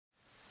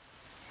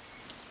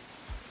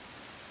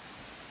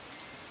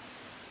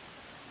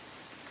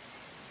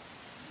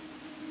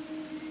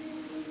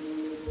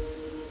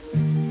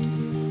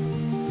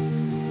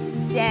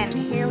Jen,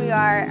 here we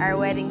are, our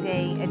wedding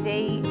day, a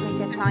day which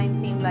at times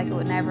seemed like it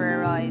would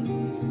never arrive.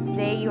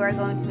 Today you are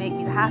going to make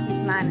me the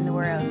happiest man in the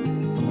world.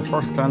 From the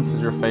first glance at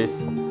your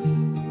face,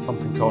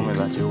 something told me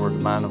that you were the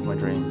man of my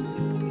dreams.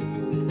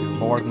 You've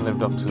more than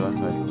lived up to that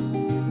title.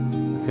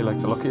 I feel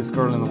like the luckiest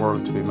girl in the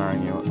world to be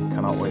marrying you and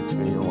cannot wait to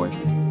be your wife.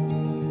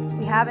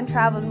 We haven't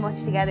travelled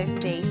much together to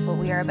date, but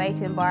we are about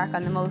to embark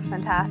on the most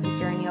fantastic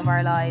journey of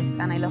our lives,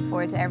 and I look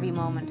forward to every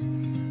moment.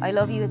 I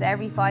love you with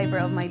every fibre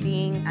of my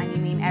being, and you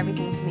mean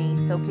everything to me,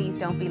 so please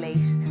don't be late.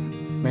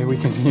 May we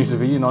continue to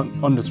be an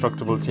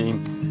indestructible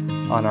team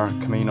on our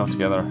Camino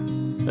together.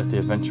 Let the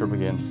adventure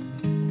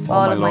begin.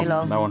 All of my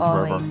love, now and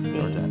always, forever, your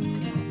Dave. Jen.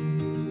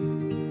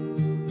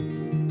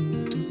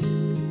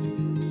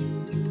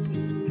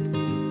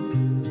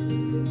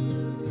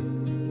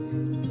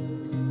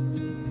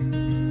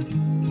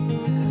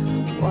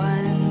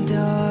 One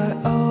door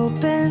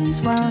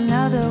opens while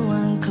another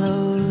one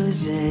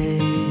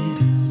closes.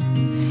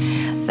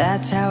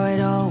 That's how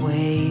it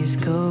always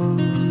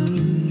goes.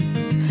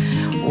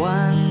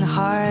 One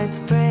heart's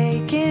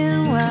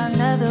breaking while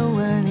another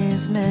one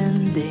is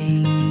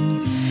mending.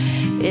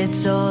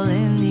 It's all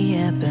in the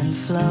ebb and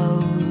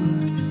flow.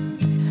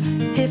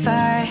 If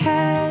I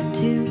had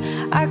to,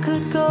 I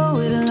could go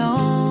it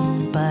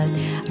alone, but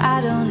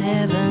I don't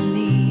ever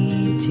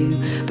need to,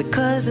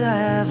 because I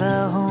have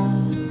a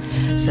home,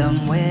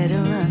 somewhere to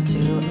run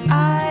to.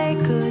 I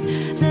could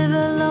live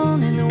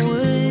alone in the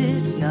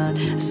woods, not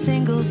a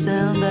single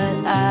sound,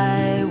 but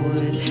I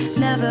would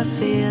never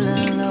feel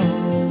alone,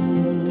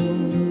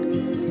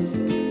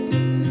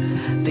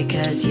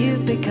 because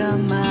you've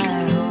become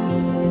my home.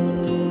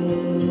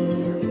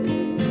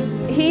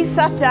 He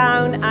sat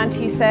down and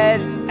he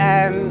said,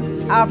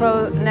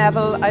 Avril,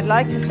 Neville, I'd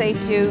like to say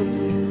to you,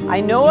 I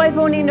know I've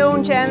only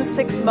known Jen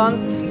 6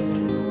 months,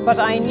 but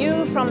I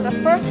knew from the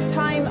first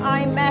time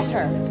I met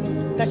her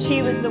that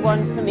she was the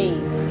one for me.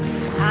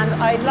 And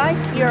I'd like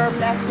your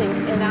blessing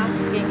in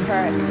asking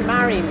her to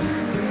marry me.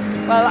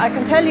 Well, I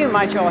can tell you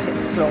my jaw hit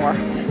the floor.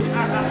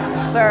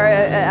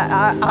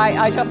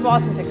 I just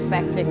wasn't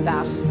expecting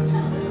that.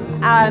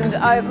 And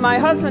my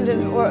husband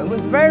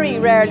was very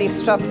rarely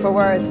struck for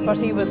words, but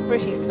he was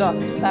pretty struck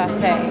that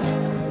day.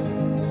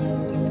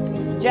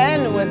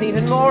 Jen was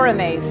even more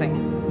amazing.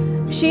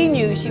 She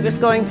knew she was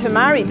going to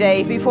marry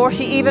Dave before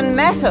she even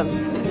met him.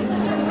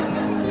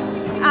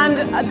 And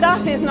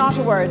that is not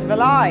a word of a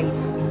lie.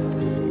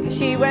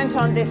 She went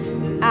on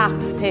this app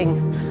thing,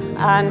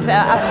 and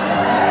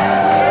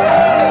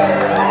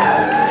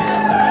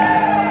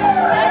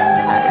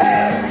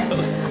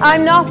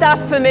I'm not that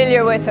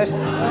familiar with it,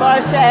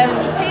 but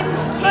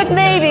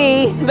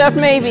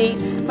maybe.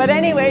 But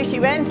anyway, she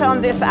went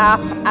on this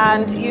app,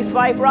 and you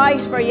swipe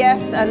right for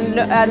yes and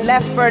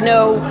left for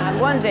no. And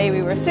one day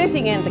we were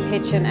sitting in the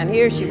kitchen, and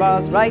here she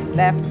was, right,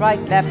 left,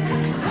 and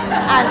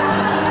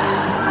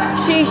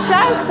she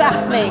shouts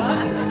at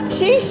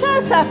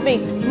me,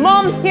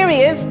 Mum, here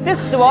he is, this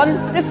is the one.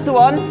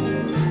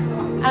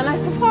 And I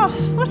said,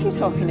 what are you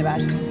talking about?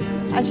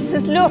 And she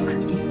says, look,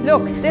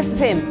 this is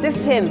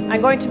him,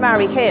 I'm going to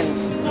marry him.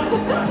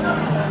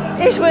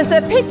 It was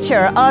a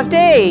picture of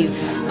Dave.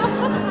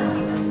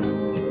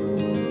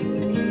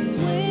 These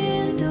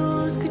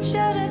windows could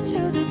shatter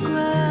to the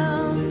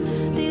ground.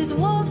 These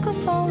walls could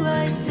fall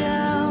right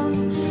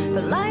down.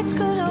 The lights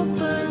could all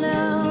burn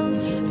out,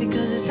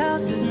 because this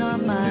house is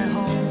not my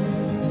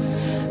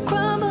home.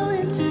 Crumble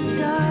into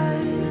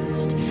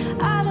dust.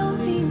 I don't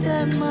need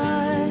that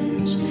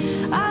much.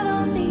 I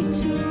don't need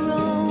to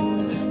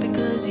roam,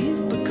 because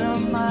you've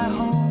become my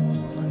home.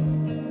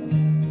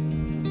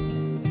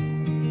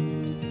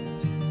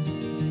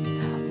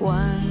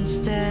 One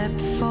step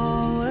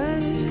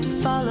forward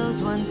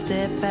follows one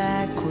step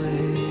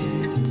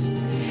backwards.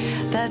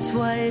 That's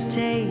what it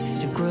takes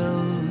to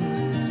grow.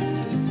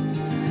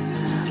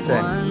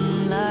 Jen.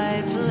 One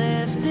life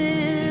left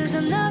is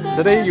another.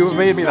 Today you have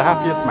made me the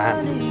happiest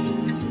man.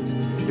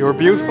 You are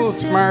beautiful,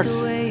 smart,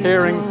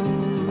 caring,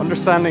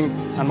 understanding,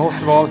 and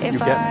most of all, you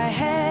get me.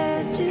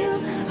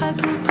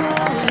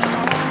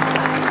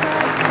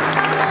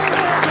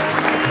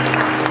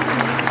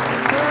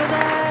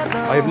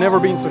 I have never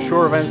been so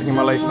sure of anything in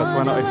my life as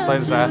when I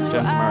decided to ask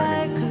Jen to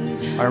marry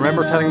me. I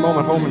remember telling Mum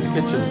at home in the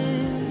kitchen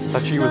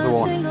that she was the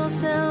one.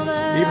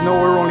 Even though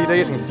we were only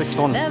dating 6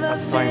 months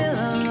at the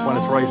time, when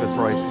it's right, it's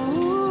right.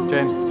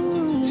 Jen,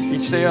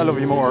 each day I love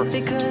you more,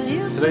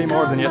 today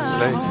more than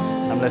yesterday,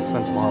 and less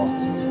than tomorrow.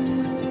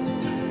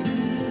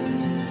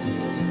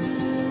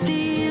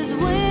 These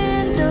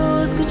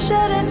windows could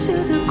shatter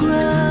to the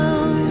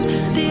ground.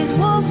 These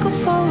walls could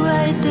fall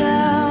right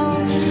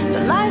down.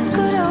 The lights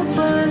could all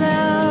burn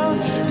out,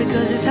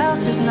 because this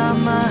house is not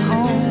my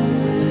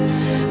home.